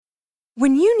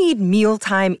When you need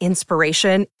mealtime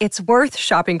inspiration, it's worth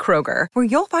shopping Kroger, where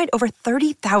you'll find over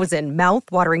 30,000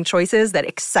 mouth-watering choices that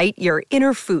excite your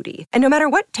inner foodie. And no matter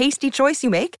what tasty choice you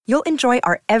make, you'll enjoy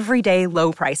our everyday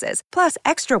low prices, plus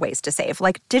extra ways to save,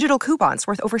 like digital coupons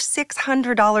worth over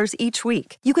 $600 each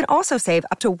week. You can also save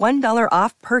up to $1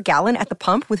 off per gallon at the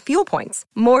pump with fuel points.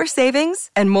 More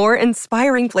savings and more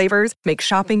inspiring flavors make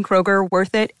shopping Kroger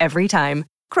worth it every time.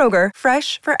 Kroger,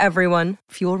 fresh for everyone.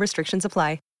 Fuel restrictions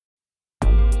apply.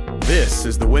 This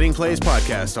is the Winning Plays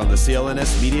podcast on the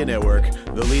CLNS Media Network,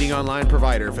 the leading online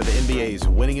provider for the NBA's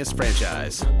winningest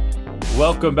franchise.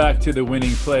 Welcome back to the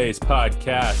Winning Plays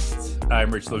podcast.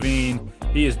 I'm Rich Levine.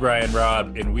 He is Brian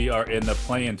Robb, and we are in the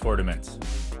play-in tournament.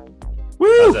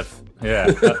 Woo!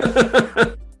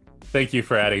 Thank you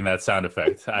for adding that sound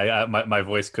effect. My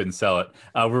voice couldn't sell it.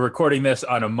 We're recording this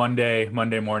on a Monday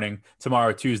morning.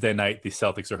 Tomorrow, Tuesday night, the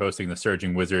Celtics are hosting the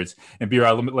Surging Wizards. And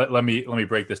B-Rob, let me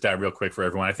break this down real quick for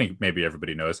everyone. I think maybe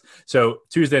everybody knows. So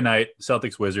Tuesday night,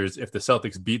 Celtics Wizards. If the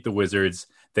Celtics beat the Wizards,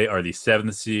 they are the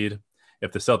 7th seed.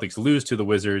 If the Celtics lose to the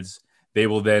Wizards, they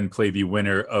will then play the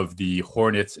winner of the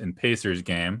Hornets and Pacers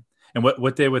game. And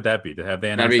what day would that be? Have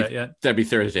they announced that yet? That'd be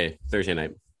Thursday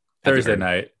night. Thursday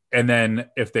night. And then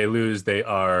if they lose,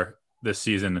 the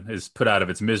season is put out of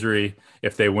its misery.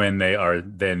 If they win, they are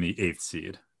then the 8th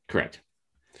seed. Correct.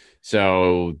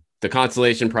 So the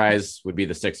consolation prize would be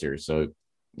the Sixers. So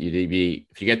if you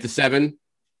get the 7,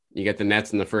 you get the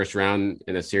Nets in the first round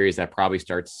in a series that probably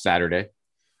starts Saturday.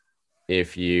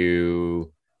 If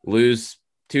you lose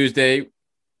Tuesday,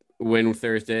 win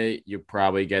Thursday, you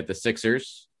probably get the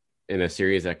Sixers in a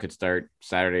series that could start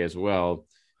Saturday as well.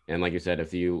 And like you said,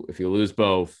 if you lose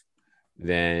both,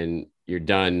 then you're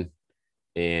done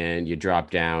and you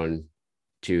drop down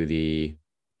to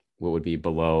what would be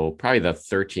below probably the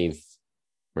 13th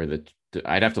or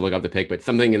I'd have to look up the pick, but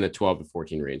something in the 12 to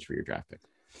 14 range for your draft pick.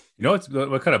 You know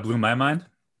what kind of blew my mind?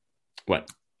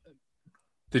 What?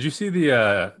 Did you see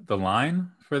the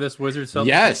line for this Wizards Celtics?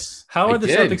 Yes. How are the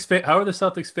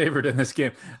Celtics favored in this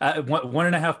game?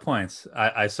 1.5 points.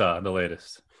 I saw the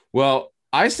latest. Well,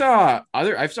 I saw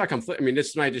conflict. I mean,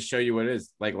 this might just show you what it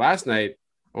is. Like last night,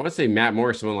 I want to say Matt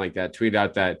Moore, someone like that, tweeted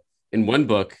out that in one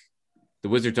book, the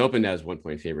Wizards opened as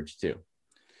 1-point favorites too.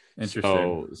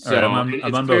 Interesting. So right,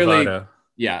 I'm on Bovada.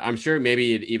 Yeah, I'm sure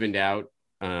maybe it evened out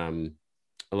a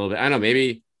little bit. I don't know.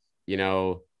 Maybe,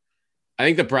 I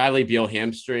think the Bradley Beal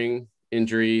hamstring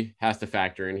injury has to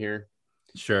factor in here.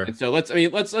 Sure. And so let's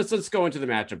go into the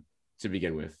matchup to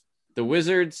begin with. The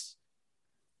Wizards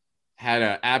had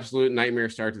an absolute nightmare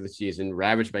start to the season,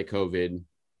 ravaged by COVID,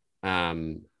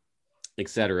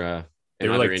 etc. They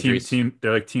were like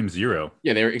they're like team zero.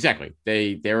 Yeah, they were exactly.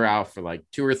 They were out for like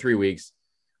 2 or 3 weeks.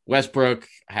 Westbrook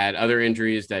had other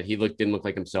injuries that he didn't look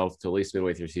like himself till at least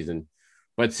midway through the season.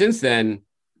 But since then,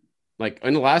 like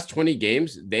in the last 20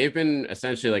 games, they've been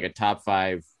essentially like a top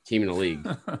 5 team in the league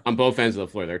on both ends of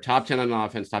the floor. They're top 10 on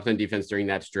offense, top 10 defense during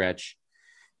that stretch.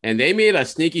 And they made a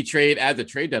sneaky trade at the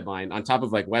trade deadline on top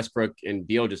of like Westbrook and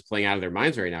Beal just playing out of their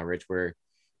minds right now, Rich, where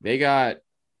they got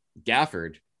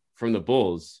Gafford from the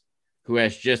Bulls, who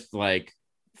has just like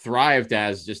thrived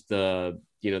as just the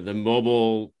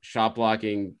mobile shot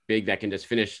blocking big that can just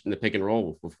finish in the pick and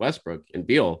roll with Westbrook and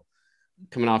Beal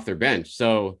coming off their bench.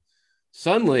 So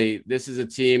suddenly this is a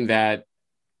team that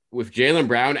with Jaylen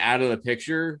Brown out of the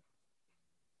picture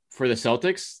for the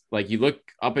Celtics, like you look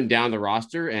up and down the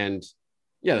roster and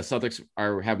yeah, the Celtics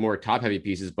have more top-heavy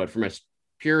pieces, but from a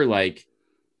pure, like,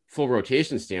 full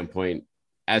rotation standpoint,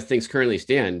 as things currently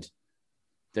stand,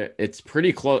 it's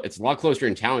pretty close. It's a lot closer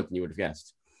in talent than you would have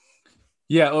guessed.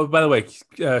 Yeah. Oh, by the way,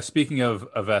 speaking of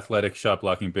athletic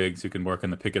shot-blocking bigs who can work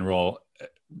in the pick and roll,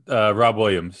 Rob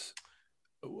Williams,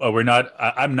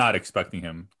 I'm not expecting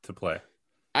him to play.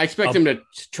 I expect him to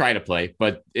try to play,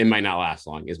 but it might not last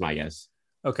long, is my guess.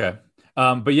 Okay.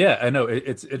 But yeah, I know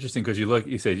it's interesting because you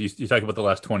talk about the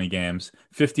last 20 games,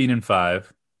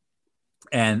 15-5,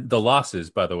 and the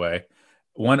losses, by the way,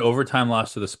 1 overtime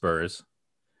loss to the Spurs,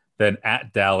 then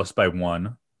at Dallas by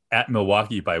 1, at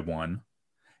Milwaukee by 1,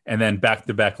 and then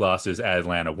back-to-back losses at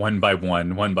Atlanta, 1 by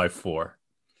 1, 1 by 4.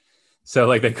 So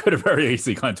like they could have very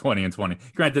easily gone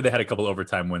 20-20. Granted, they had a couple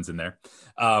overtime wins in there.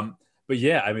 But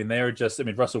yeah, I mean,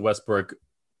 Russell Westbrook,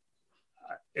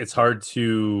 it's hard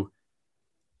to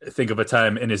think of a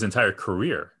time in his entire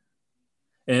career,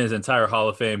 in his entire Hall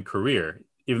of Fame career,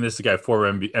 even this guy,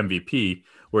 former MVP,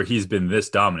 where he's been this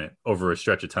dominant over a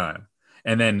stretch of time.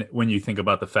 And then when you think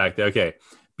about the fact that, okay,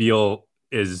 Beal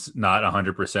is not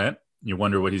 100%, you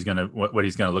wonder what he's gonna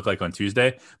look like on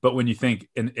Tuesday. But when you think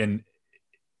in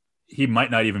he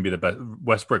might not even be the best,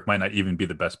 Westbrook might not even be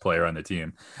the best player on the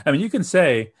team. I mean, you can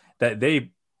say that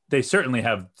they certainly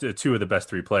have two of the best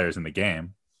three players in the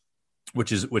game,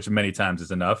 which many times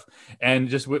is enough. And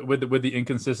just with the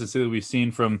inconsistency that we've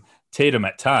seen from Tatum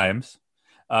at times,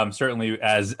 certainly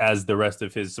as the rest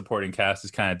of his supporting cast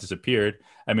has kind of disappeared.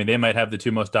 I mean, they might have the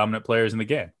two most dominant players in the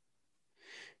game.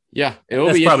 Yeah,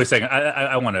 that's probably saying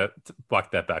I want to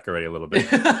walk that back already a little bit.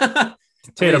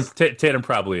 Tatum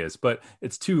probably is, but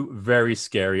it's two very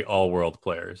scary all-world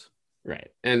players. Right.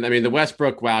 And I mean, the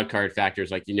Westbrook wild card factor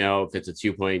is like, if it's a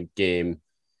 2-point game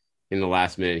in the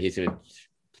last minute, he's going to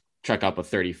truck up a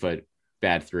 30-foot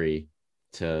bad three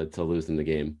to lose them the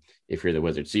game if you're the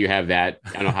Wizards. So you have that.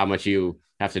 I don't know how much you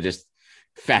have to just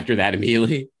factor that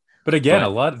immediately. But again,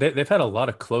 they've had a lot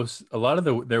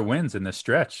of their wins in this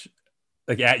stretch.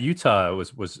 Like at Utah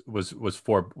was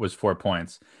 4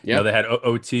 points. Yeah, they had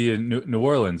OT in New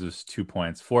Orleans was 2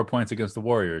 points, 4 points against the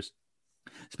Warriors.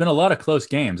 It's been a lot of close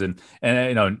games, and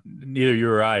neither you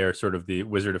or I are sort of the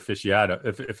Wizard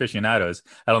aficionados.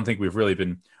 I don't think we've really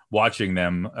been watching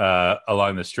them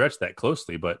along the stretch that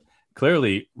closely, but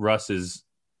clearly Russ is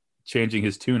changing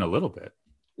his tune a little bit.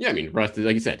 Yeah, I mean, Russ,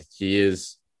 like you said, he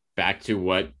is back to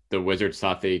what the Wizards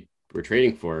thought they were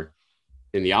trading for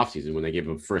in the offseason when they gave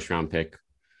him a first-round pick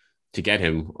to get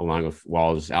him along with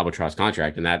Wall's albatross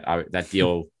contract. And that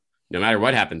deal, no matter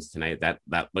what happens tonight, that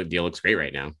deal looks great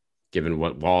right now, given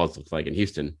what Wall's looks like in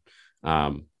Houston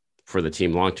for the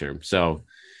team long-term. So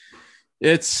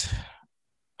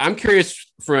I'm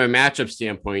curious from a matchup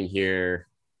standpoint here,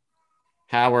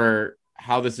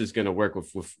 how this is going to work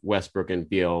with Westbrook and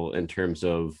Beal in terms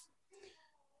of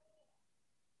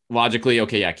logically,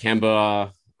 okay, yeah,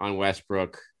 Kemba on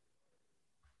Westbrook,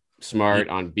 Smart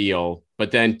on Beal,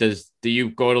 but then do you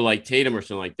go to like Tatum or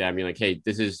something like that? I mean, like, hey,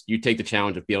 you take the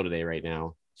challenge of Beal today right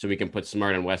now, so we can put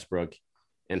Smart on Westbrook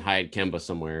and hide Kemba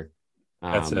somewhere.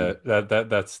 That's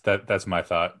my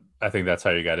thought. I think that's how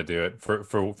you got to do it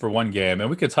for one game,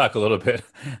 and we could talk a little bit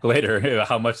later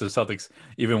how much the Celtics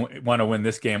even want to win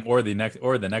this game or the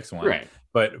next one. Right.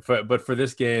 But for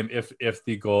this game, if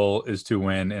the goal is to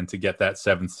win and to get that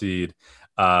 7th seed,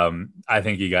 I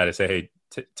think you got to say,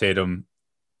 hey, Tatum,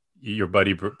 your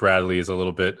buddy Bradley is a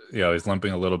little bit, he's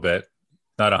limping a little bit,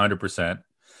 not 100%.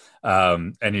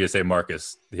 And you just say,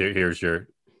 Marcus, here's your.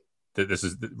 This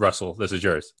is Russell. This is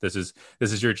yours. This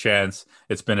is your chance.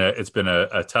 It's been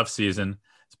a tough season.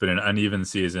 It's been an uneven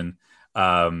season.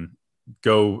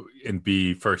 Go and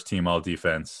be first team all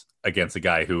defense against a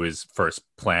guy who is first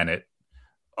planet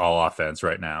all offense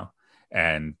right now,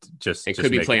 and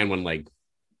could be playing one leg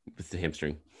with the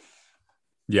hamstring.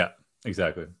 Yeah,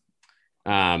 exactly.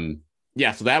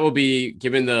 Yeah. So that will be,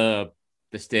 given the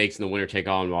stakes and the winner take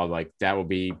all involved, like that will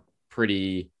be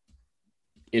pretty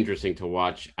interesting to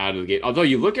watch out of the game. Although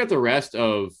you look at the rest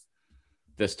of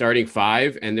the starting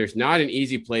 5 and there's not an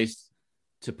easy place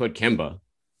to put Kemba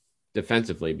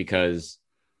defensively, because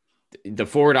the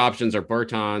forward options are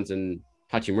Bertans and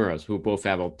Hachimuras, who both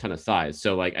have a ton of size.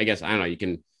 So like, I guess, I don't know, you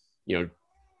can,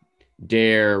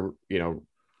 dare,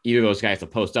 either of those guys to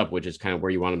post up, which is kind of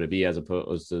where you want them to be as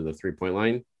opposed to the 3-point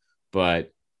line.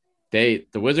 But the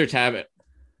Wizards have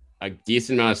a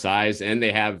decent amount of size, and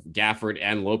they have Gafford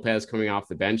and Lopez coming off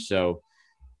the bench. So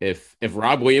if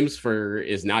Rob Williams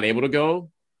is not able to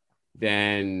go,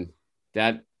 then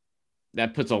that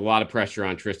puts a lot of pressure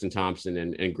on Tristan Thompson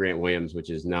and Grant Williams,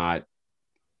 which is not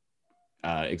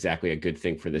exactly a good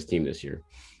thing for this team this year.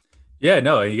 Yeah,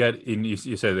 no, you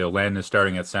said Len is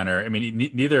starting at center. I mean,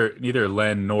 neither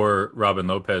Len nor Robin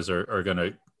Lopez are going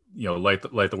to light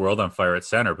the world on fire at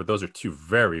center, but those are two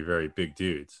very, very big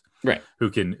dudes. Right. Who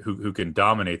can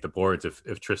dominate the boards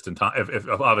if Tristan, if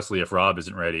obviously if Rob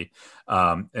isn't ready,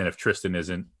 and if Tristan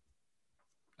isn't,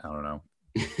 I don't know.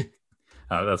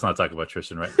 Let's not talk about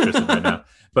Tristan right now.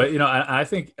 But I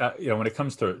think when it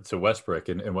comes to Westbrook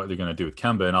and what they're going to do with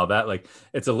Kemba and all that, like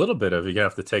it's a little bit of, you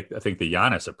have to take, I think, the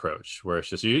Giannis approach, where it's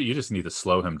just you just need to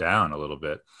slow him down a little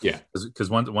bit. Yeah. Because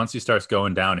once he starts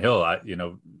going downhill,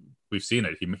 we've seen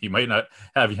it. He might not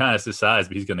have Giannis' size,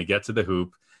 but he's going to get to the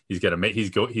hoop. He's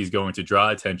going to draw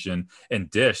attention and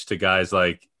dish to guys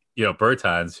like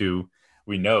Bertans, who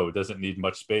we know doesn't need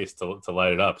much space to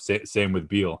light it up. Same with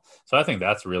Beal. So I think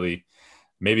that's really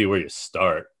maybe where you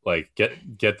start. Like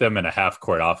get them in a half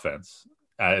court offense,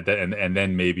 and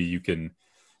then maybe you can,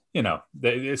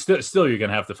 it's still you're going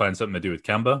to have to find something to do with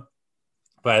Kemba,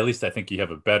 but at least I think you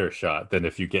have a better shot than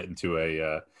if you get into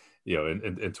a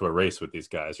into a race with these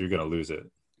guys. You're going to lose it.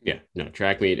 Yeah, no,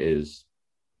 track meet is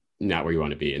not where you want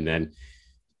to be. And then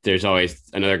there's always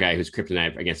another guy who's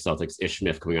kryptonite against Celtics, Ish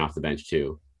Smith, coming off the bench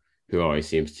too, who always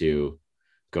seems to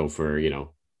go for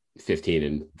 15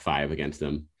 and 5 against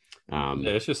them. Yeah,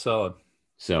 it's just solid.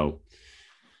 So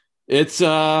It's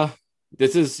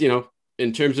this is,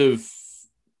 in terms of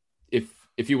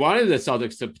if you wanted the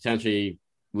Celtics to potentially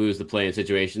lose the play-in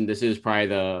situation, this is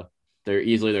probably they're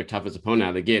easily their toughest opponent out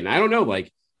of the gate. And I don't know,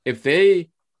 like if the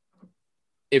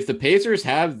Pacers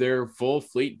have their full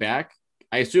fleet back,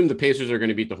 I assume the Pacers are going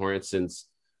to beat the Hornets since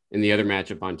in the other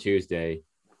matchup on Tuesday.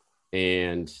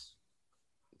 And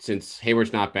since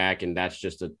Hayward's not back, and that's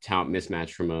just a talent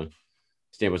mismatch from a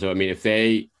standpoint. So, I mean, if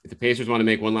the Pacers want to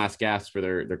make one last gasp for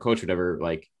their coach, whatever,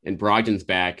 like, and Brogdon's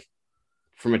back,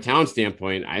 from a talent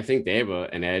standpoint, I think they have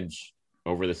an edge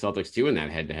over the Celtics too in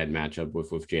that head-to-head matchup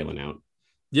with Jalen out.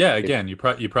 Yeah, again, you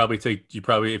probably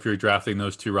if you're drafting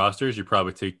those two rosters, you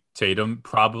probably take Tatum.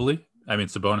 Probably, I mean,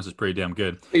 Sabonis is pretty damn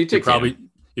good. You take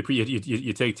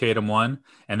you take Tatum one,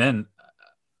 and then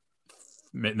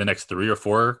the next 3 or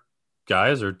 4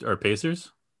 guys are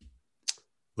Pacers.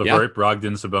 LeVert,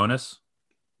 Brogdon, Sabonis,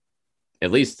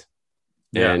 at least.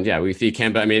 Yeah. And we see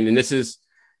Kemba. I mean, and this is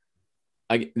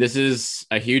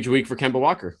a huge week for Kemba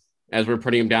Walker, as we're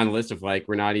putting him down the list of, like,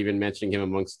 we're not even mentioning him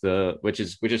amongst which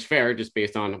is fair, just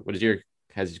based on what his year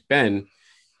has been.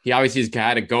 He obviously has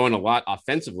had it going a lot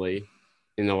offensively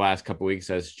in the last couple of weeks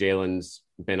as Jalen's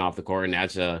been off the court, and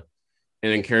that's an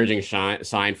encouraging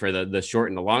sign for the short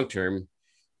and the long term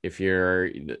if you're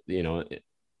a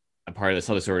part of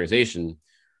the Celtics organization.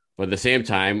 But at the same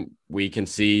time, we've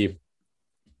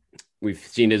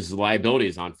seen his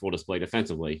liabilities on full display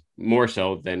defensively, more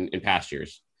so than in past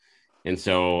years. And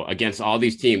so against all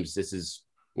these teams, this is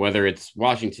whether it's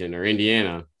Washington or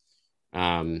Indiana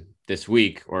this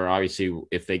week, or obviously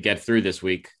if they get through this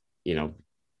week, the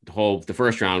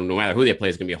first round, no matter who they play,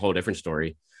 is going to be a whole different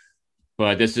story.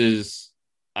 But this is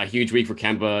a huge week for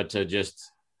Kemba to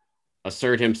just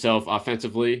assert himself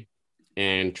offensively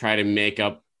and try to make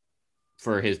up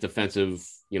for his defensive,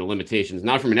 limitations,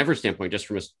 not from an effort standpoint, just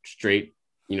from a straight,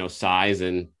 size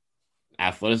and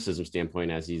athleticism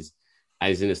standpoint as he's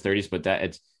in his 30s. But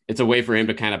that it's a way for him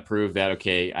to kind of prove that,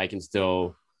 okay, I can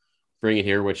still bring it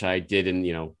here, which I did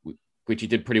which he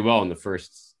did pretty well in the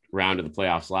first round of the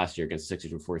playoffs last year against the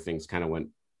Sixers before things kind of went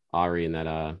awry in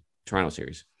that Toronto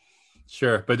series.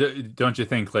 Sure, but don't you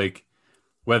think, like,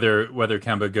 whether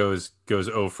Kemba goes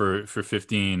 0 for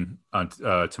 15 on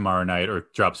tomorrow night or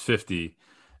drops 50,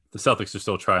 the Celtics are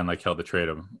still trying like hell to trade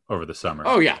him over the summer.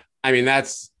 Oh yeah, I mean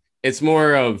it's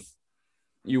more of,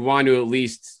 you want to at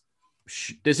least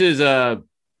this is not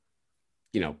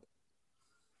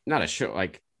a show,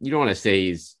 like, you don't want to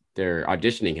say they're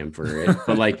auditioning him for it,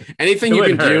 but like anything you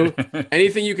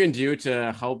can do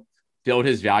to help build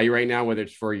his value right now, whether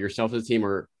it's for yourself as a team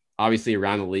or obviously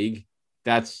around the league,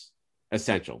 that's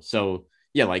essential. So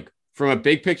yeah, like from a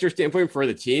big picture standpoint for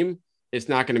the team, it's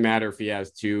not going to matter if he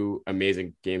has 2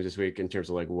 amazing games this week in terms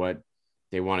of like what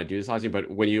they want to do this offseason.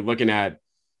 But when you're looking at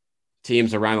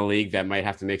teams around the league that might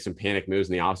have to make some panic moves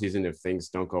in the offseason if things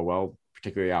don't go well,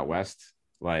 particularly out west,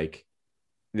 like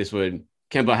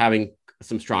Kemba having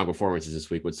some strong performances this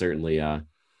week would certainly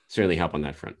help on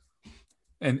that front.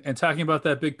 And talking about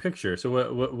that big picture,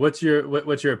 so what's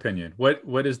your opinion?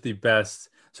 What is the best?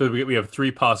 So we have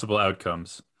 3 possible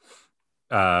outcomes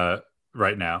right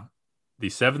now: the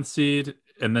 7th seed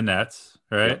in the Nets,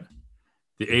 right? Yep.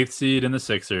 The 8th seed in the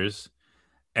Sixers,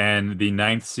 and the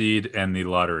 9th seed and the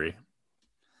lottery.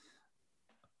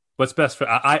 What's best for?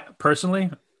 I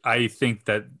personally, I think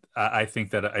that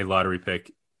a lottery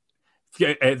pick,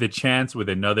 the chance with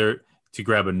to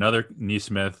grab another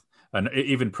Nesmith,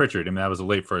 even Pritchard. I mean, that was a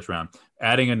late first round.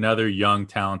 Adding another young,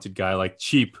 talented guy like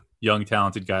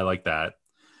that,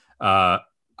 I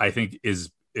think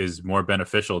is more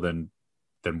beneficial than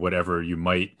whatever you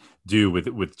might do with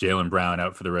Jaylen Brown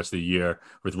out for the rest of the year,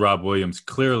 with Rob Williams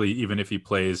clearly, even if he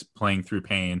playing through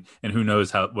pain, and who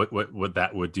knows what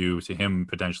that would do to him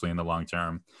potentially in the long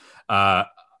term. I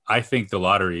think the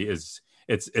lottery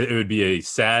it would be a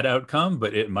sad outcome,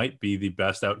 but it might be the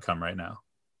best outcome right now.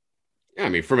 Yeah, I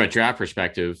mean, from a draft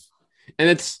perspective,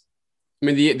 and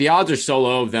the odds are so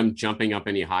low of them jumping up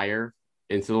any higher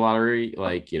into the lottery.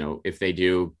 Like, if they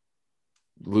do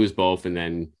lose both and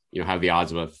then, have the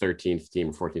odds of a 13th team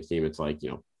or 14th team, it's like,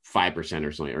 5%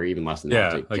 or something, or even less than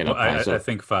that. Yeah, I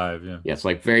think 5. Yeah. Yeah. It's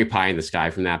like very pie in the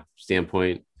sky from that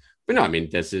standpoint. But no, I mean,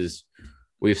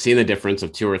 we've seen the difference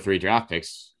of 2 or 3 draft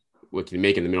picks, what can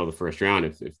make in the middle of the first round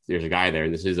if there's a guy there.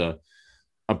 And this is a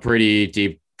pretty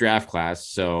deep draft class.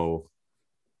 So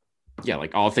yeah,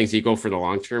 like all things equal for the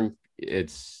long term,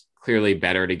 it's clearly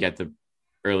better to get the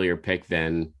earlier pick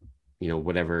than,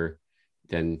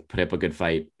 than put up a good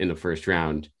fight in the first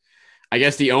round. I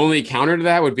guess the only counter to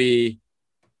that would be,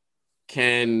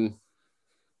 can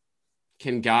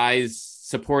guys,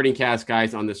 supporting cast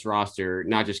guys on this roster,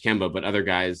 not just Kemba, but other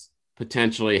guys,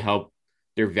 potentially help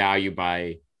their value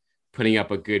by putting up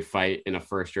a good fight in a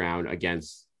first round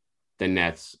against the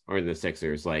Nets or the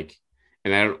Sixers. Like,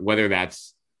 and I don't, whether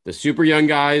that's the super young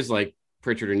guys like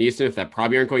Pritchard or Neesmith that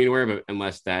probably aren't going anywhere, but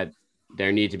unless that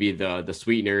there need to be the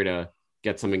sweetener to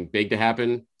get something big to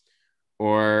happen.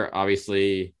 Or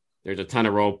obviously there's a ton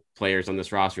of role players on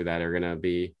this roster that are going to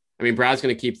be, I mean, Brad's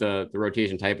going to keep the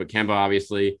rotation type, but Kemba,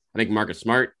 obviously, I think Marcus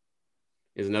Smart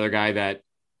is another guy that,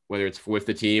 whether it's with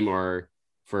the team or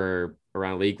for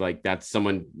around the league, like that's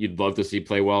someone you'd love to see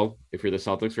play well if you're the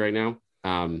Celtics right now,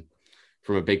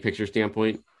 from a big picture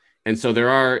standpoint. And so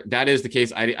that is the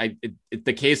case.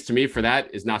 The case to me for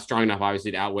that is not strong enough,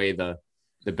 obviously, to outweigh the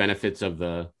benefits of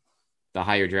the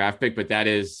higher draft pick, but that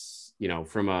is, you know,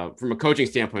 from a coaching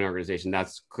standpoint, organization,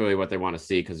 that's clearly what they want to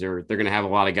see, because they're going to have a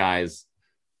lot of guys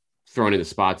thrown into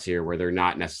spots here where they're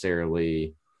not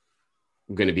necessarily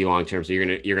going to be long term. So you're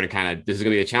going to kind of, this is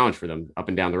going to be a challenge for them up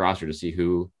and down the roster to see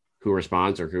who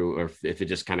responds or if it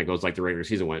just kind of goes like the regular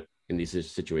season went in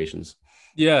these situations.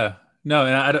 Yeah, no,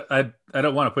 and I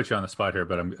don't want to put you on the spot here,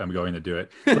 but I'm going to do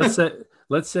it.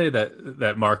 Let's say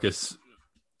that Marcus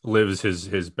lives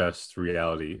his best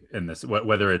reality in this,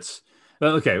 whether it's,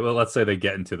 okay, well, let's say they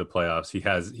get into the playoffs.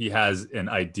 He has an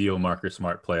ideal Marcus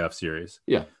Smart playoff series.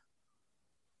 Yeah.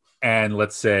 And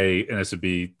let's say, and this would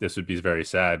be very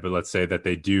sad, but let's say that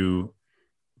they do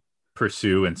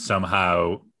pursue and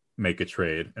somehow make a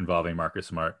trade involving Marcus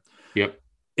Smart. Yep.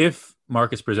 If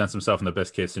Marcus presents himself in the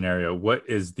best case scenario, what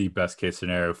is the best case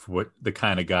scenario for what the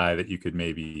kind of guy that you could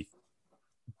maybe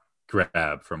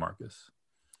grab for Marcus?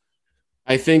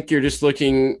 I think you're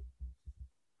looking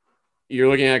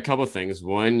at a couple of things.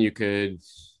 One,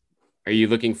 are you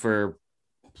looking for,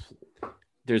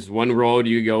 there's one road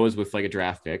you go is with like a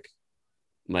draft pick.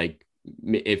 Like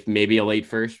if maybe a late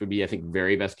first would be, I think,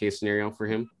 very best case scenario for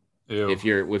him. Ew. If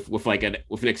you're with an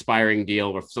expiring deal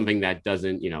or something that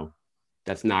doesn't,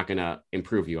 that's not going to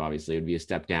improve you. Obviously, it would be a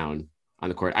step down on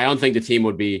the court. I don't think the team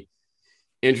would be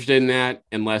interested in that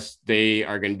unless they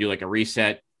are going to do like a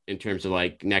reset in terms of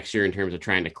like next year, in terms of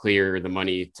trying to clear the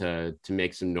money to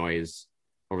make some noise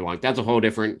over long. That's a whole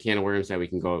different can of worms that we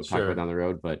can go talk about down the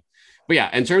road. But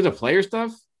yeah, in terms of player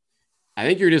stuff, I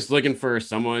think you're just looking for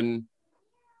someone,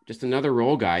 just another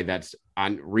role guy that's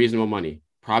on reasonable money,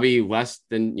 probably less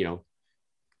than,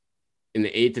 in the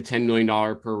 $8 to $10 million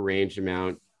per range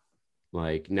amount,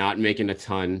 like not making a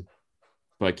ton,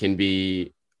 but can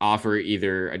be offer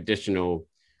either additional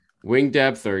wing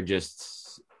depth or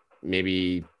just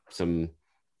maybe some,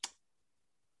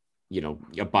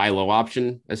 a buy low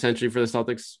option essentially for the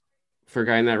Celtics for a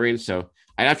guy in that range. So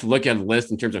I'd have to look at a list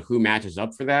in terms of who matches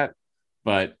up for that,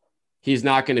 but he's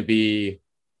not going to be,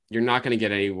 you're not going to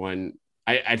get anyone.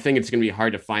 I think it's going to be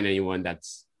hard to find anyone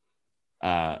that's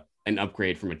an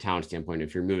upgrade from a talent standpoint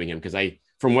if you're moving him. Because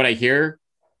from what I hear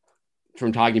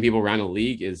from talking to people around the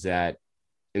league is that,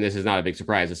 and this is not a big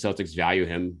surprise, the Celtics value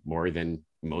him more than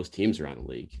most teams around the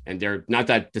league. And they're not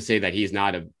that to say that he's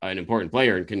not an important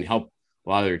player and can help a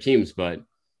lot of their teams, but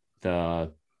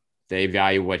they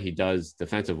value what he does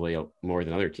defensively more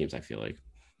than other teams, I feel like.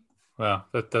 Wow,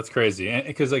 that's crazy. And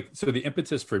because so the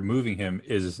impetus for moving him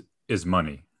is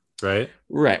money, right?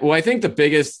 Right. Well, I think but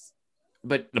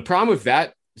the problem with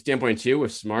that standpoint too,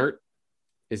 with Smart,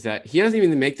 is that he doesn't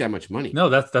even make that much money. No,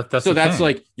 that's so that's thing.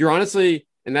 Like you're honestly,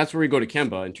 and that's where we go to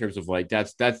Kemba in terms of like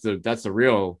that's the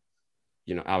real,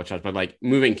 albatross. But like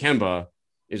moving Kemba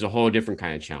is a whole different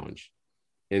kind of challenge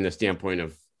in the standpoint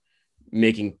of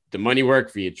making the money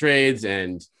work via trades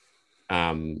and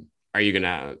are you going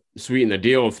to sweeten the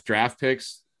deal with draft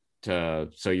picks so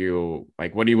you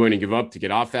like, what are you willing to give up to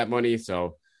get off that money?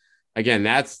 So again,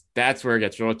 that's where it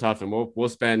gets real tough. And we'll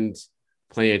spend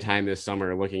plenty of time this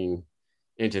summer looking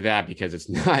into that because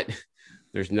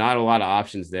there's not a lot of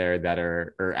options there that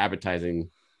are appetizing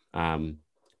for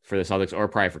the Celtics or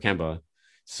probably for Kemba.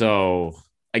 So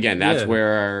again, that's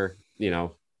where,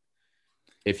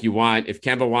 if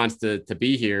Kemba wants to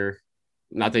be here,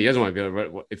 not that he doesn't want to be here,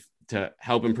 but if to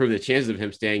help improve the chances of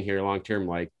him staying here long term,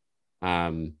 like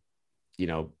playing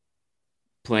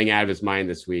out of his mind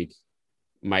this week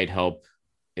might help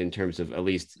in terms of at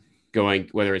least going,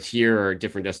 whether it's here or a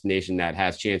different destination that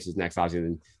has chances next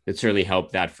offseason. It certainly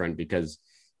helped that front, because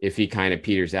if he kind of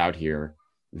peters out here,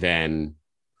 then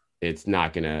it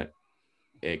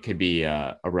could be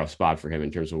a rough spot for him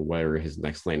in terms of where his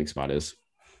next landing spot is.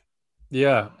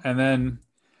 Yeah. And then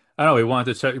I don't know,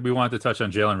 we wanted to touch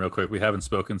on Jalen real quick. We haven't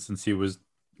spoken since he was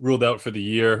ruled out for the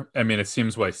year. I mean, it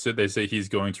seems like they say he's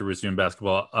going to resume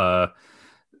basketball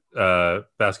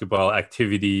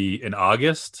activity in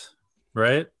August,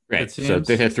 right? Right. So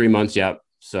they had 3 months. Yep.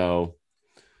 So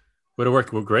Would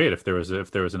have worked great if there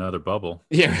was another bubble.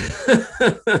 Yeah.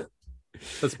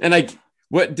 And like,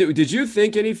 what did you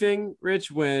think anything, Rich,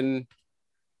 when?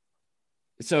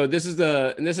 So this is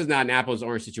not an apples to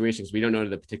orange situation because we don't know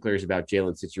the particulars about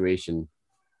Jalen's situation,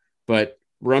 but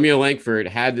Romeo Langford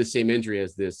had the same injury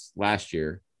as this last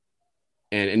year,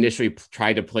 and initially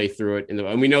tried to play through it.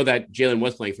 And we know that Jalen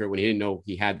was playing through it when he didn't know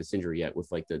he had this injury yet,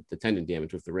 with like the tendon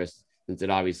damage with the wrist, since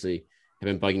it obviously had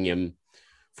been bugging him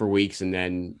for weeks. And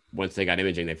then once they got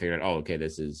imaging, they figured out, oh, okay,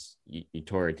 this is you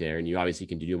tore it there, and you obviously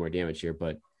can do more damage here.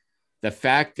 But the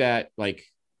fact that like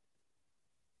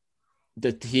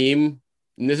the team,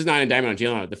 and this is not an indictment on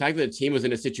Jalen, the fact that the team was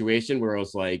in a situation where it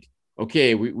was like,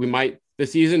 okay, the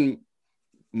season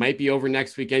might be over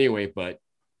next week anyway, but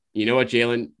you know what,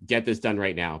 Jalen, get this done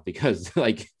right now, because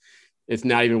like it's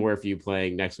not even worth you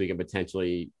playing next week and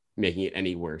potentially making it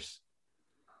any worse.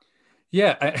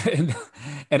 Yeah,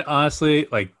 and honestly,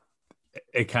 like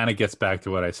it kind of gets back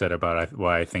to what I said about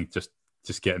why I think just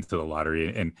get into the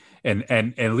lottery and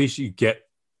at least you get,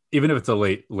 even if it's a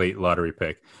late lottery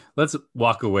pick, let's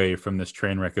walk away from this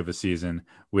train wreck of a season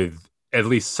with at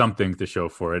least something to show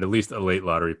for it, at least a late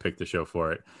lottery pick to show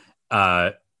for it.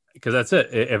 Because that's it.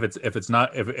 If it's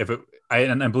not,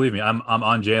 and believe me, I'm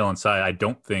on Jalen's side. I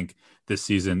don't think this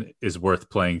season is worth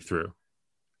playing through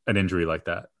an injury like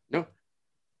that. No,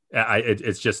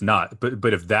 it's just not.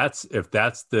 But if that's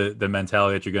the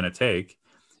mentality that you're going to take,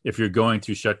 if you're going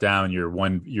to shut down your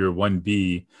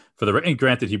 1B for the, and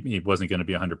granted he wasn't going to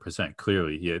be 100%.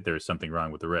 Clearly, there's something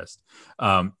wrong with the wrist.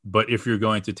 But if you're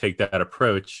going to take that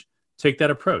approach, take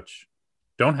that approach.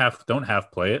 Don't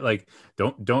have play it. Like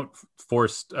don't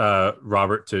force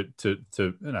Robert to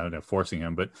I don't know, forcing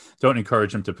him, but don't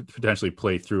encourage him to potentially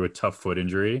play through a tough foot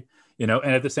injury, and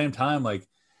at the same time, like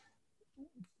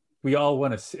we all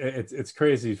want to, it's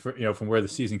crazy for, from where the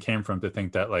season came from to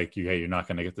think that like, you're not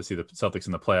going to get to see the Celtics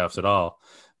in the playoffs at all.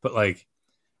 But like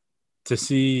to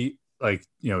see like,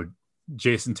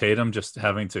 Jason Tatum just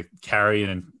having to carry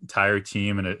an entire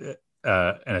team in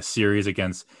a series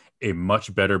against a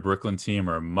much better Brooklyn team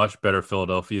or a much better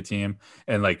Philadelphia team.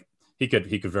 And like, he could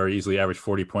very easily average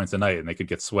 40 points a night and they could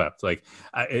get swept. Like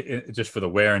just for the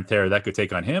wear and tear that could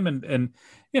take on him. And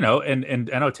I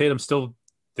know Tatum's still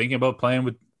thinking about playing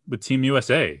with Team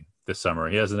USA this summer.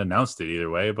 He hasn't announced it either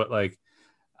way, but like,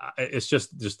 it's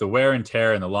just the wear and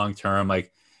tear in the long term.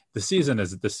 Like the season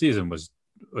was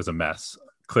a mess,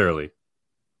 clearly.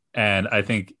 And I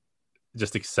think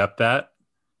just accept that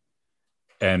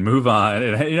and move on.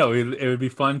 And it would be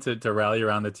fun to rally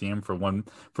around the team for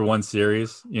one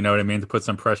series. You know what I mean? To put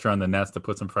some pressure on the Nets, to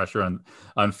put some pressure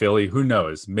on Philly. Who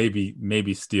knows?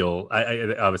 Maybe steal.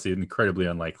 I obviously incredibly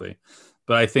unlikely,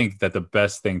 but I think that the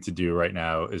best thing to do right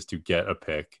now is to get a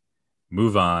pick,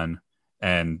 move on,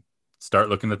 and start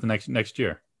looking at the next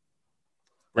year.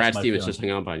 Brad Stevens just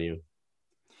hung up on you.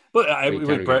 But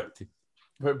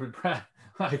Brad,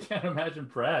 I can't imagine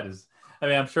Brad is. I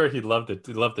mean, I'm sure he'd love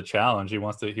the challenge. He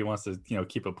wants to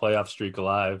keep a playoff streak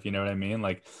alive. You know what I mean?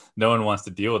 Like no one wants to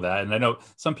deal with that. And I know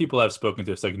some people I've spoken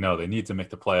to, it's like, no, they need to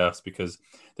make the playoffs because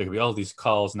there could be all these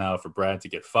calls now for Brad to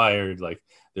get fired. Like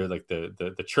they're like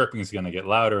the chirping is going to get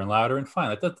louder and louder. And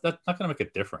fine, that's not going to make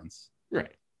a difference,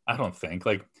 right? I don't think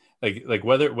like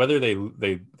whether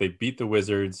they beat the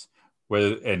Wizards,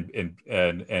 whether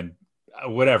and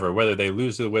whatever, whether they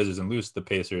lose to the Wizards and lose to the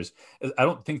Pacers, I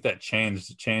don't think that changes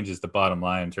the bottom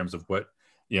line in terms of what,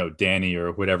 Danny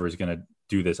or whatever is going to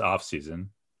do this offseason.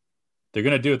 They're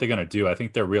going to do what they're going to do. I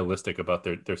think they're realistic about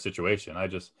their situation. I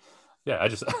just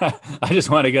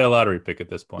want to get a lottery pick at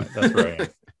this point. That's where I am.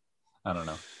 I don't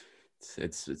know.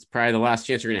 It's probably the last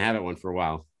chance you're going to have at one for a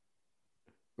while,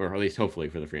 or at least hopefully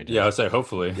for the franchise. Yeah, I would say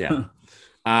hopefully. Yeah.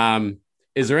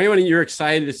 Is there anyone you're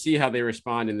excited to see how they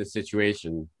respond in this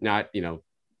situation? Not,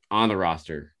 on the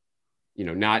roster,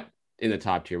 not in the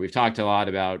top tier. We've talked a lot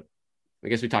about, I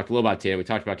guess we talked a little about Tatum. We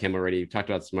talked about Kemba already. We talked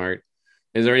about Smart.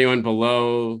 Is there anyone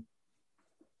below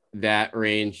that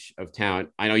range of talent?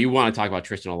 I know you want to talk about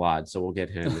Tristan a lot, so we'll get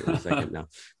him in a second now.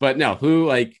 But no, who,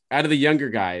 like, out of the younger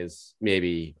guys,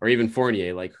 maybe, or even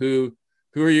Fournier, like who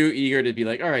are you eager to be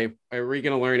like, all right, are we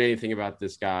going to learn anything about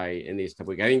this guy in these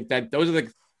couple weeks? I think that those are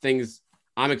the things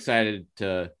I'm excited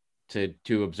to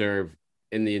observe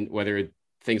whether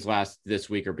things last this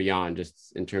week or beyond,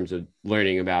 just in terms of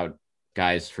learning about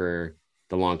guys for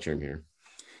the long term here.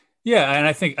 Yeah, and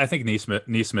I think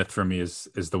Nesmith for me is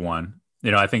the one.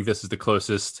 I think this is the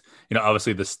closest.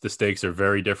 Obviously the stakes are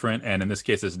very different, and in this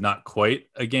case, it's not quite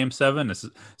a game 7.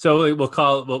 So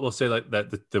we'll say like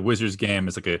that the Wizards game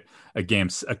is like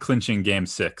a clinching game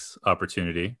 6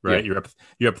 opportunity, right? Yeah.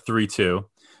 You're up 3-2.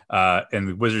 and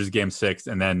the Wizards game 6,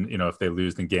 and then if they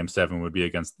lose, then game 7 would be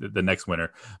against the next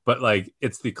winner. But like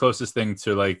it's the closest thing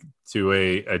to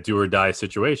a do or die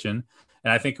situation.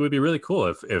 And I think it would be really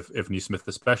cool if Nesmith,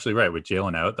 especially right with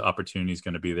Jalen out, the opportunity is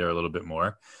going to be there a little bit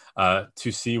more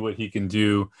to see what he can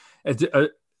do.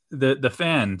 The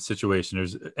fan situation,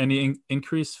 there's any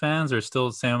increased fans or still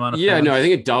the same amount of fans? No, I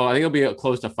think it'll be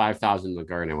close to 5,000 in the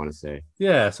Garden, I want to say.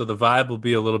 Yeah, so the vibe will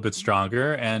be a little bit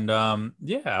stronger, and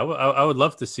I would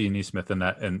love to see Nesmith in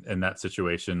that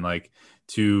situation, like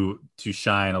to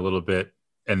shine a little bit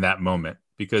in that moment,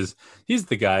 because he's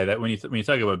the guy that when you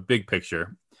talk about big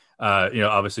picture,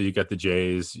 obviously you got the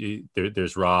Jays,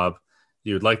 there's Rob.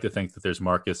 You would like to think that there's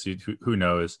Marcus. Who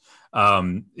knows?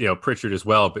 Pritchard as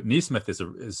well. But Nesmith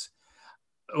is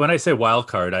when I say wild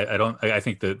card, I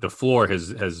think the floor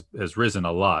has risen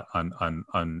a lot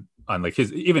on like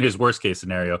his worst case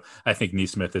scenario. I think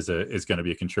Nesmith is going to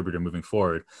be a contributor moving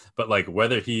forward. But like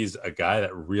whether he's a guy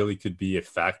that really could be a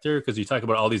factor, because you talk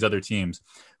about all these other teams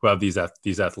who have these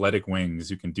athletic wings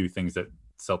who can do things that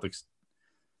Celtics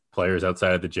players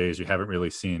outside of the Jays you haven't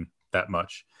really seen that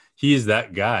much. He's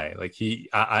that guy. Like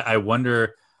I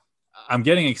wonder, I'm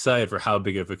getting excited for how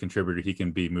big of a contributor he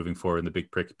can be moving forward in the big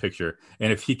picture.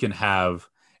 And if he can have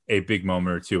a big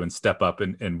moment or two and step up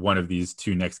in one of these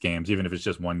 2 next games, even if it's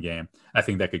just one game, I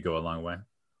think that could go a long way.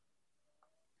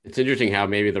 It's interesting how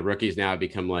maybe the rookies now have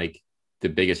become like the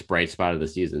biggest bright spot of a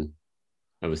season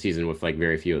with like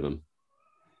very few of them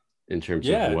in terms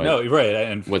of right.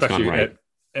 And what's gone right.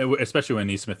 Especially when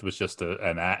Nesmith was just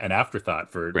an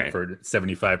afterthought for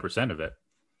 75% of it.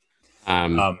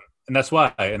 And that's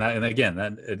why,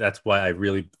 that's why I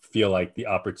really feel like the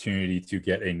opportunity to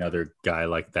get another guy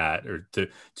like that, or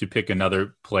to pick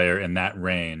another player in that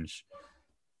range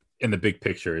in the big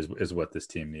picture is what this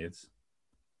team needs.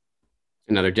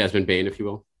 Another Desmond Bane, if you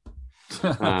will.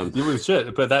 You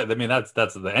should, but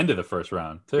that's the end of the first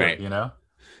round too, right?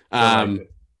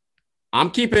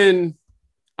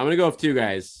 I'm going to go with 2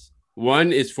 guys.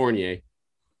 One is Fournier,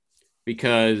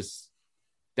 because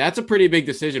that's a pretty big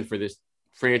decision for this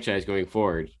franchise going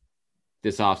forward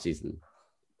this offseason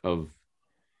of,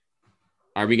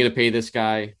 are we going to pay this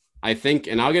guy? I think,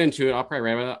 and I'll get into it, I'll probably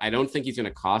write about it. I don't think he's going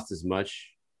to cost as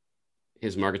much.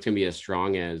 His market's going to be as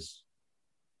strong as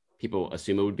people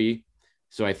assume it would be.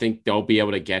 So I think they'll be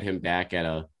able to get him back at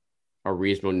a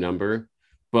reasonable number.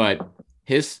 But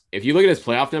if you look at his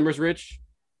playoff numbers, Rich,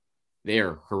 they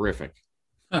are horrific.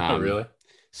 Really?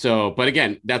 So, but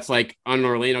again, that's like on an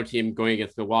Orlando team going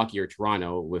against Milwaukee or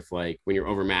Toronto with like when you're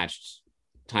overmatched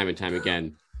time and time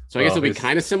again. So I guess it'll be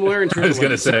kind of similar in terms of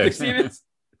what the team is.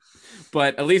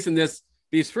 But at least in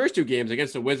these first 2 games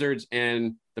against the Wizards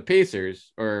and the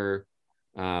Pacers, or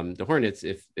the Hornets,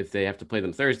 if they have to play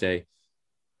them Thursday,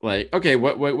 like, okay,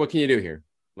 what can you do here?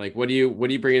 Like, what do you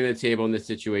bring to the table in this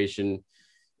situation?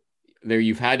 There,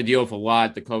 you've had to deal with a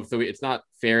lot. The COVID, so it's not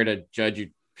fair to judge you,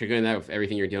 particularly that with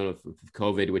everything you're dealing with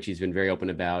COVID, which he's been very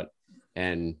open about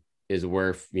and is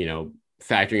worth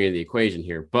factoring into the equation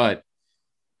here. But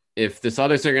if the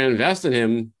Celtics are going to invest in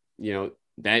him, that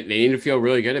they need to feel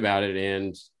really good about it,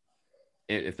 and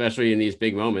especially in these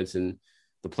big moments, and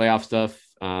the playoff stuff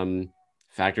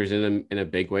factors in a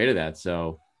big way to that.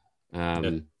 So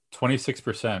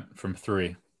 26% from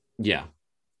 3. Yeah,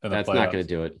 that's not going to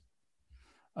do it.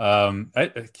 I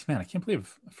can't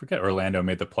believe I forget Orlando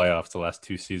made the playoffs the last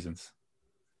 2 seasons.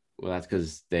 Well, that's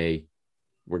because they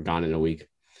were gone in a week.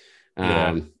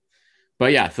 But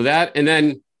yeah, so that, and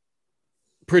then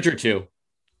Pritchard too.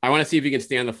 I want to see if he can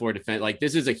stay on the floor defense. Like,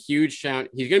 this is a huge shout.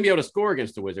 He's going to be able to score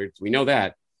against the Wizards. We know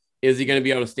that. Is he going to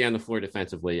be able to stay on the floor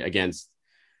defensively against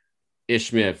Ish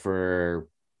Smith or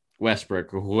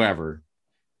Westbrook or whoever?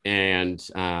 And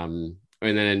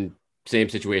then same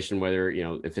situation, whether,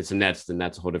 if it's the Nets, then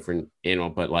that's a whole different animal.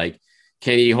 But like,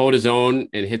 can he hold his own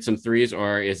and hit some threes,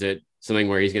 or is it something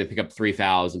where he's going to pick up 3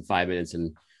 fouls in 5 minutes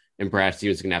and Brad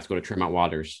Stevens is going to have to go to Tremont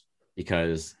Waters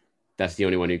because that's the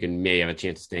only one who may have a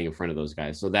chance of staying in front of those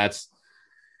guys. So that's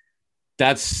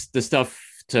the stuff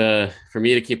for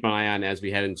me to keep an eye on as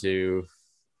we head into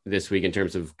this week in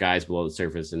terms of guys below the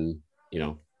surface and,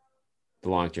 the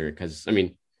long term. Because,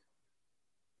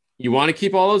 you want to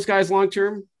keep all those guys long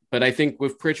term, but I think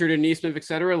with Pritchard and Nesmith, et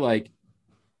cetera, like,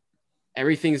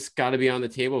 everything's got to be on the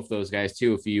table for those guys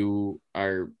too. If you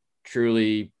are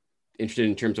truly interested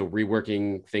in terms of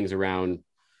reworking things around,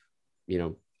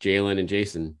 Jalen and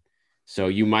Jason. So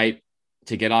you might,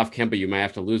 to get off Kemba, you might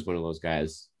have to lose one of those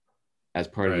guys as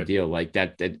part of the deal. Like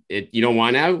that you don't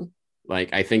want out.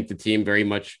 Like, I think the team very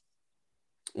much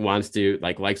wants to,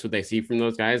 likes what they see from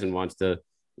those guys and wants to,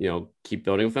 keep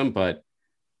building with them. But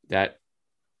that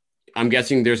I'm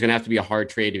guessing there's going to have to be a hard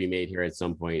trade to be made here at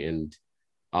some point, and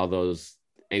all those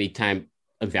anytime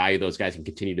a value those guys can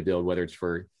continue to build, whether it's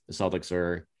for the Celtics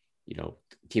or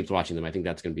teams watching them. I think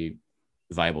that's going to be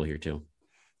viable here too.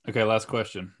 Okay, last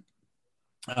question.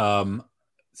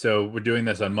 So we're doing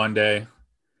this on Monday.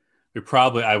 We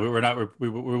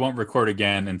won't record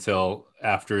again until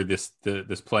after this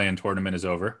play-in tournament is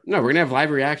over. No, we're gonna have live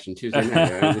reaction Tuesday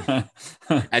night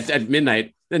at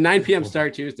midnight. The 9 p.m.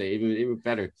 start Tuesday, even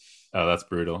better. Oh, that's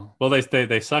brutal. Well,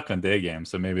 they suck on day games,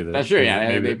 so maybe that's true. Yeah,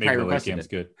 maybe the late game's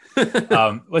good.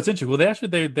 What's interesting? Well,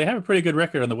 they have a pretty good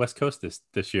record on the West Coast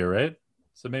this year, right?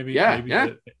 So maybe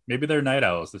they're night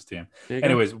owls, this team.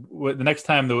 Anyways, the next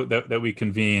time that we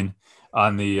convene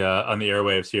on the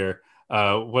airwaves here,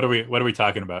 what are we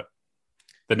talking about?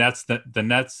 The Nets,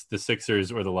 the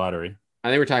Sixers, or the lottery? I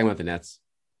think we're talking about the Nets.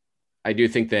 I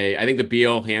think the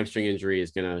Beal hamstring injury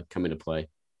is going to come into play,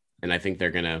 and I think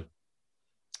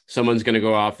someone's going to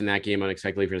go off in that game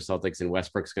unexpectedly for the Celtics, and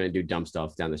Westbrook's going to do dumb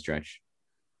stuff down the stretch.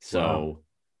 So,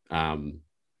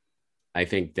 I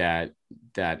think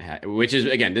which is,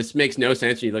 again, this makes no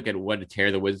sense when you look at what a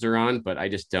tear the Wizards are on, but I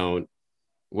just don't.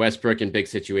 Westbrook in big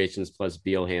situations plus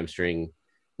Beal hamstring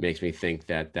makes me think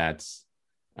that that's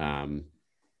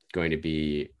going to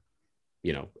be,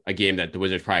 a game that the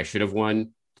Wizards probably should have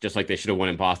won, just like they should have won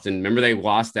in Boston. Remember they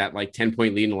lost that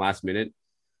 10-point lead in the last minute.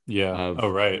 Yeah.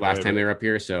 Last time they were up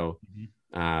here. So,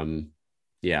 that's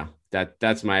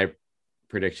my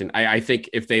prediction. I think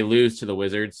if they lose to the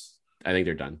Wizards, I think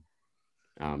they're done.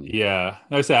 Like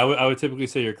I said, I would typically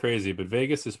say you're crazy, but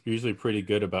Vegas is usually pretty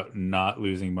good about not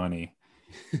losing money.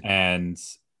 And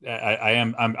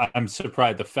I'm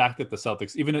surprised the fact that the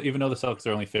Celtics, even though the Celtics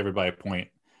are only favored by a point,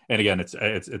 and again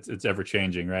it's ever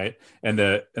changing, right? And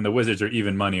the Wizards are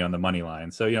even money on the money line,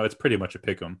 so it's pretty much a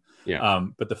pick 'em. Yeah.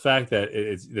 But the fact that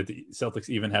that the Celtics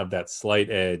even have that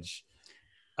slight edge,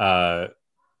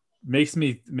 makes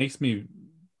me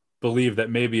believe that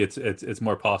maybe it's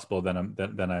more possible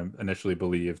than I initially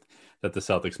believed that the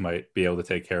Celtics might be able to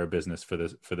take care of business for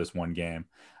this one game.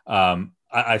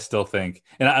 I still think,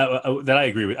 and I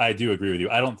agree with. I do agree with you.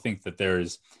 I don't think that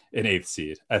there's an 8th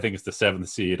seed. I think it's the 7th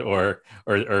seed, or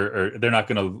they're not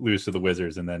going to lose to the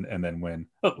Wizards and then win.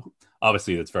 Oh,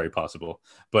 obviously, that's very possible,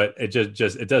 but it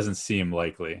it doesn't seem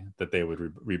likely that they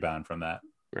would rebound from that.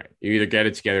 Right. You either get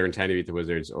it together in time to beat the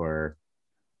Wizards, or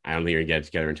I don't think you're going to get it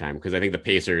together in time, because I think the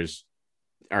Pacers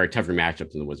are a tougher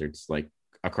matchup than the Wizards,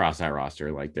 across that roster.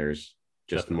 There's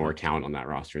just Definitely more talent on that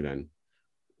roster than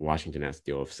Washington has to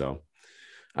deal with. So,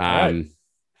 all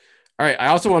right. I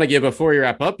also want to give, before we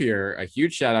wrap up here, a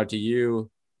huge shout out to you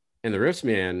and the Riffs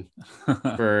Man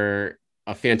for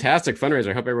a fantastic fundraiser.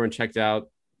 I hope everyone checked out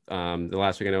the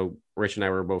last week. I know Rich and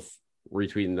I were both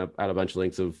retweeting out a bunch of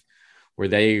links of where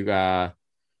they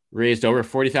raised over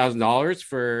 $40,000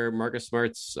 for Marcus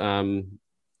Smart's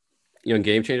Young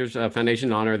Game Changers Foundation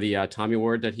in honor of the Tommy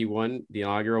Award that he won, the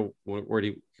inaugural award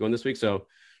he won this week. So,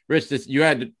 Rich, you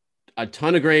had a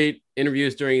ton of great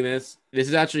interviews during this. This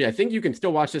is actually, I think you can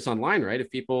still watch this online, right? If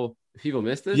people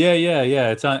missed this. Yeah.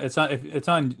 It's on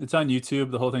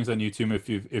YouTube. The whole thing's on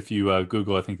YouTube. If you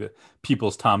Google, I think that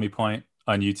People's Tommy Point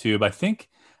on YouTube. I think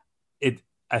it's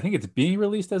being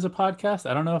released as a podcast.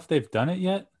 I don't know if they've done it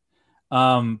yet.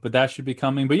 But that should be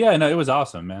coming. But yeah, no, it was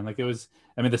awesome, man.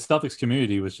 The Celtics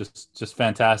community was just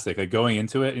fantastic. Going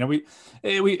into it,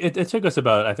 it took us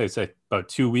about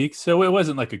 2 weeks. So it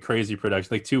wasn't a crazy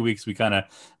production. 2 weeks, we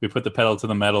put the pedal to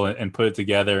the metal and put it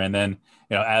together. And then,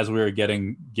 as we were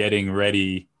getting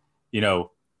ready, I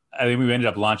think we ended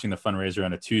up launching the fundraiser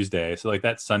on a Tuesday. So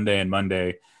that Sunday and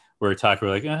Monday, we were talking,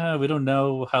 we don't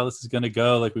know how this is going to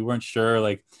go. We weren't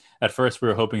sure. At first, we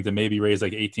were hoping to maybe raise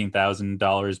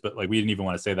 $18,000, but we didn't even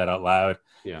want to say that out loud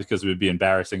because it would be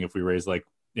embarrassing if we raised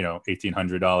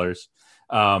 $1,800.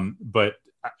 But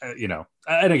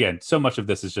and again, so much of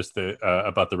this is just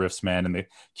about the Riffs Man and the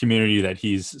community that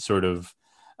he's sort of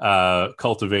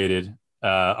cultivated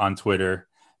on Twitter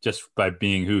just by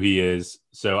being who he is.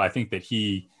 So I think that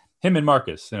him and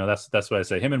Marcus, that's what I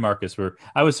say. Him and Marcus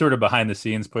I was sort of behind the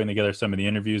scenes putting together some of the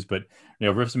interviews, but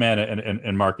Riffs Man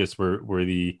and Marcus were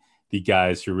the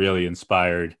guys who really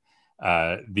inspired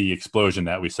the explosion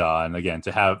that we saw. And again,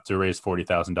 to raise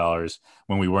 $40,000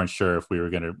 when we weren't sure if we were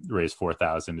going to raise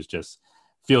 $4,000 is just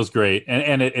feels great.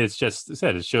 And it's just, I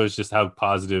said, it shows just how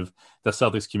positive the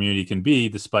Celtics community can be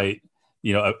despite,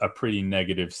 a pretty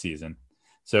negative season.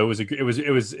 So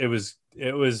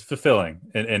it was fulfilling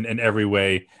in every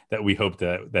way that we hoped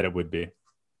that it would be.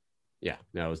 Yeah,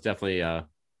 no, it was definitely, like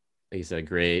you said, a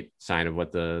great sign of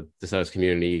what the Celtics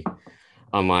community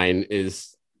online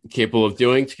is capable of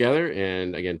doing together.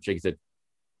 And again, Jake said,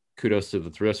 kudos to the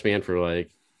Thrift Man for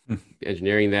like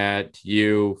engineering that, to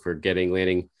you for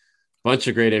landing a bunch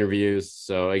of great interviews.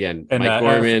 So again, And Mike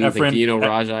Gorman, Efren, Dino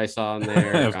Raja I saw in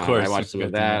there. Of course, I watched some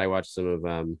of that. I watched some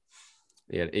of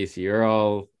you had AC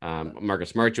Earl, Marcus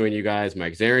Smart joined you guys,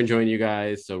 Mike Zarin joined you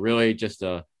guys. So really just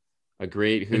a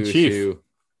great who's who.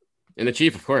 And the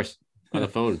Chief, of course, on the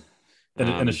phone.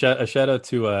 And a shout out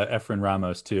to Efren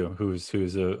Ramos too, who's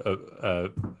a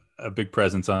big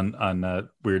presence on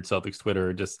Weird Celtics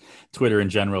Twitter, just Twitter in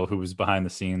general, who was behind the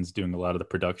scenes doing a lot of the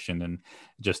production and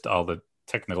just all the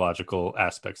technological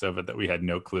aspects of it that we had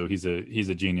no clue. He's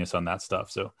a genius on that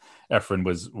stuff. So Efren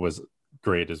was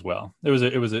great as well. It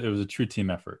was a true team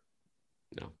effort.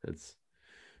 No, it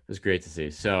was great to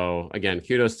see. So again,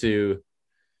 kudos to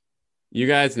you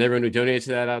guys and everyone who donated to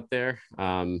that out there.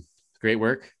 Great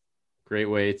work. Great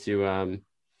way to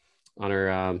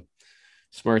honor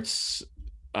Smart's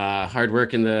hard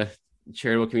work in the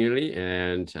charitable community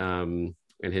and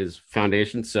his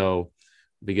foundation. So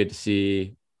it'll be good to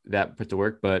see that put to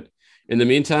work. But in the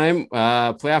meantime,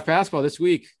 playoff basketball this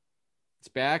week. It's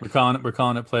back. We're calling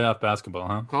it playoff basketball,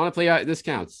 huh? Calling it playoff. This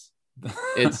counts.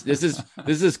 This is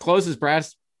as close as Brad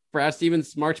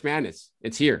Stevens' March Madness.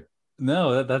 It's here.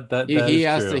 No, that he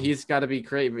has true. to. He's got to be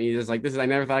great. He's just like, this is. I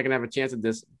never thought I could have a chance at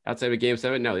this outside of Game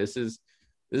 7. No, this is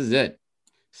it.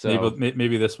 So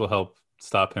maybe this will help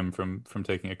stop him from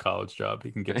taking a college job. He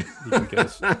can get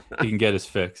his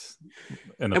fix.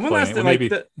 In the and one last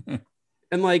thing,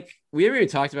 and like we haven't even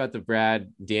talked about the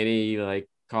Brad Danny like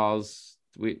calls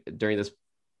during this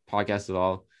podcast at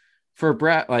all. For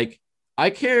Brad, like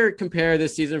I compare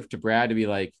this season to Brad to be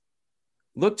like,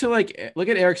 look at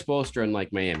Eric Spoelstra in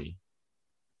like Miami.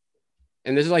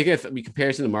 And this is like, if we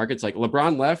compare to the markets, like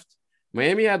LeBron left,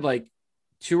 Miami had like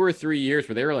 2 or 3 years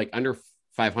where they were like under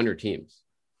 500 teams.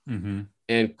 Mm-hmm.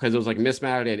 And because it was like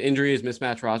mismatched, they had injuries,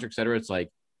 mismatched roster, et cetera. It's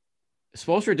like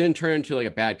Spoelstra didn't turn into like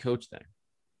a bad coach there.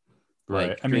 Right.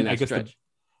 Like, I mean, I guess stretch.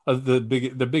 the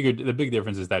big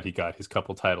difference is that he got his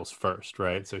couple titles first,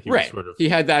 right? So he was sort of, he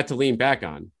had that to lean back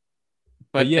on.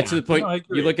 But yeah, to the point,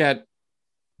 you look at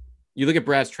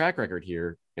Brad's track record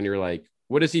here, and you're like,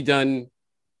 what has he done?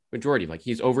 Majority, like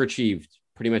he's overachieved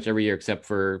pretty much every year except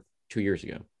for 2 years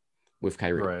ago with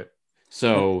Kyrie. Right.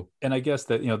 So, and I guess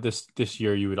that this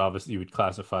year you would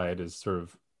classify it as sort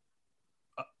of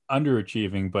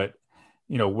underachieving, but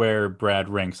where Brad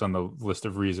ranks on the list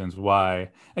of reasons why.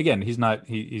 Again, he's not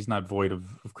void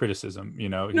of criticism.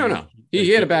 No,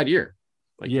 he had a bad year.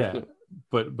 Like, yeah.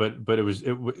 But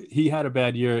he had a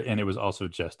bad year, and it was also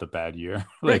just a bad year.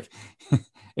 Like,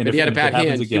 and if he had a bad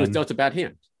hand, he was dealt a bad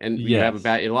hand, and you have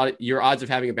your odds of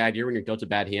having a bad year when you're dealt a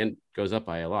bad hand goes up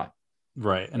by a lot.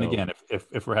 Right, and again,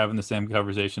 if we're having the same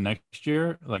conversation next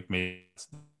year, like maybe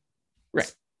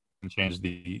and change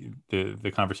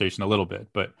the conversation a little bit,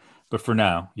 but for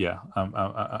now, yeah,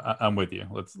 I'm with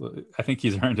you. I think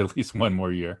he's earned at least one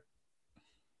more year.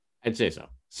 I'd say so.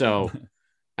 So.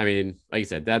 I mean, like you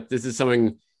said, that this is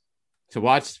something to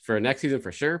watch for next season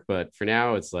for sure. But for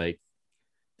now, it's like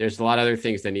there's a lot of other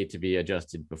things that need to be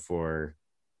adjusted before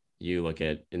you look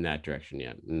at in that direction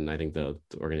yet. And I think the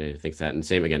organization thinks that. And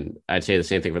same again, I'd say the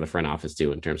same thing for the front office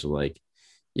too, in terms of like,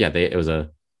 yeah, it was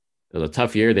a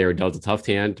tough year. They were dealt a tough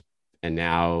hand, and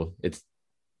now it's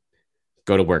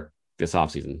go to work this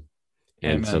offseason.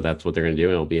 And so that's what they're going to do.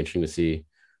 And it'll be interesting to see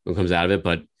what comes out of it.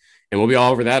 And we'll be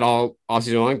all over that all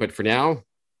offseason long. But for now,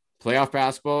 playoff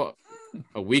basketball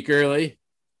a week early.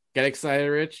 Get excited,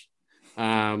 Rich.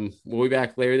 We'll be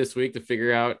back later this week to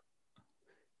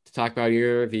talk about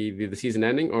either the season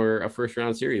ending or a first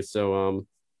round series. So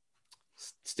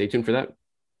stay tuned for that.